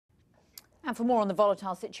And for more on the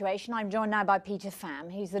volatile situation, I'm joined now by Peter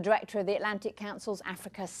Pham. He's the director of the Atlantic Council's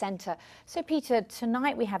Africa Centre. So, Peter,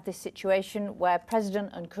 tonight we have this situation where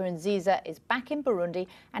President Nkurunziza is back in Burundi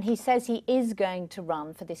and he says he is going to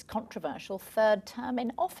run for this controversial third term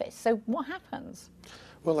in office. So what happens?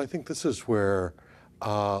 Well, I think this is where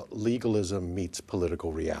legalism meets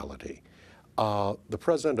political reality. The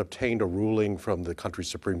president obtained a ruling from the country's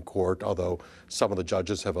Supreme Court, although some of the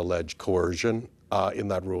judges have alleged coercion in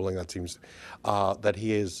that ruling. That seems that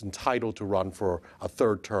he is entitled to run for a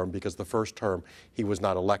third term because the first term he was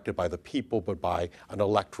not elected by the people but by an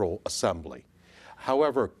electoral assembly.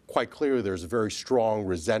 However, quite clearly there's a very strong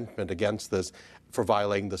resentment against this for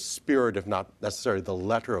violating the spirit, if not necessarily the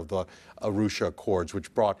letter, of the Arusha Accords,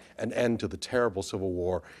 which brought an end to the terrible civil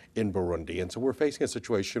war in Burundi. And so we're facing a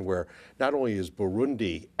situation where not only is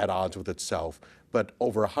Burundi at odds with itself, but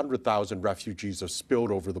over 100,000 refugees have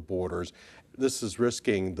spilled over the borders. This is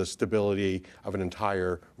risking the stability of an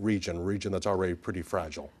entire region, a region that's already pretty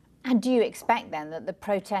fragile. And do you expect then that the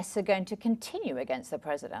protests are going to continue against the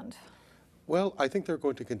president? Well, I think they're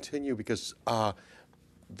going to continue because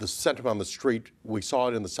the sentiment on the street, we saw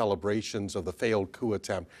it in the celebrations of the failed coup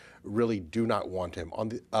attempt, really do not want him on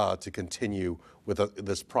to continue with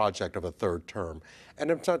this project of a third term.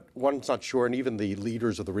 And one's not sure, and even the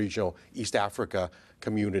leaders of the regional East Africa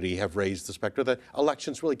community have raised the specter that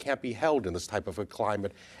elections really can't be held in this type of a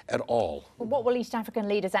climate at all. Well, what will East African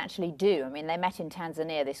leaders actually do? I mean, they met in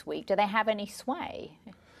Tanzania this week. Do they have any sway?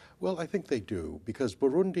 Well, I think they do, because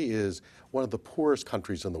Burundi is one of the poorest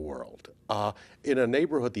countries in the world. In a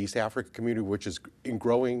neighborhood, the East African community, which is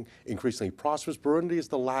growing increasingly prosperous, Burundi is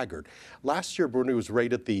the laggard. Last year, Burundi was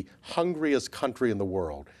rated the hungriest country in the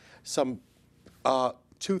world. Some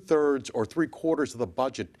 2/3 or 3/4 of the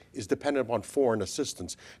budget is dependent upon foreign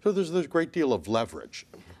assistance. So there's a great deal of leverage.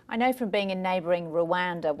 I know from being in neighbouring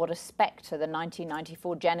Rwanda what a spectre the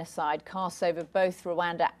 1994 genocide casts over both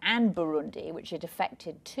Rwanda and Burundi, which it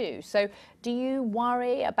affected too. So do you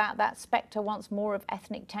worry about that spectre once more of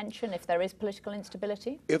ethnic tension if there is political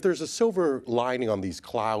instability? If there's a silver lining on these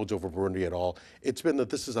clouds over Burundi at all, it's been that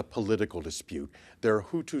this is a political dispute. There are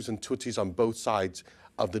Hutus and Tutsis on both sides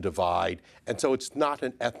of the divide, and so it's not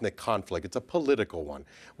an ethnic conflict, it's a political one,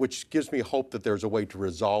 which gives me hope that there's a way to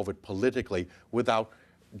resolve it politically without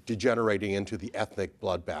degenerating into the ethnic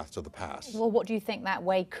bloodbaths of the past. Well, what do you think that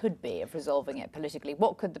way could be of resolving it politically?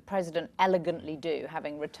 What could the president elegantly do,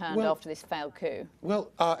 having returned after this failed coup?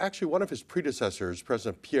 Well, actually, one of his predecessors,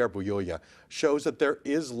 President Pierre Buyoya, shows that there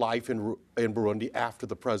is life in Burundi after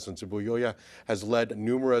the presidency. Buyoya has led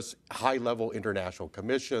numerous high-level international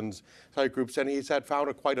commissions, side groups, and he's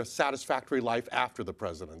found quite a satisfactory life after the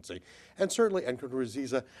presidency. And certainly,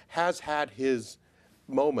 Nkurunziza has had his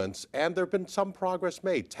moments, and there have been some progress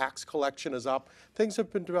made. Tax collection is up. Things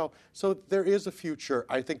have been developed. So there is a future.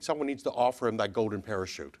 I think someone needs to offer him that golden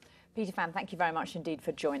parachute. Peter Pham, thank you very much indeed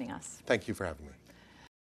for joining us. Thank you for having me.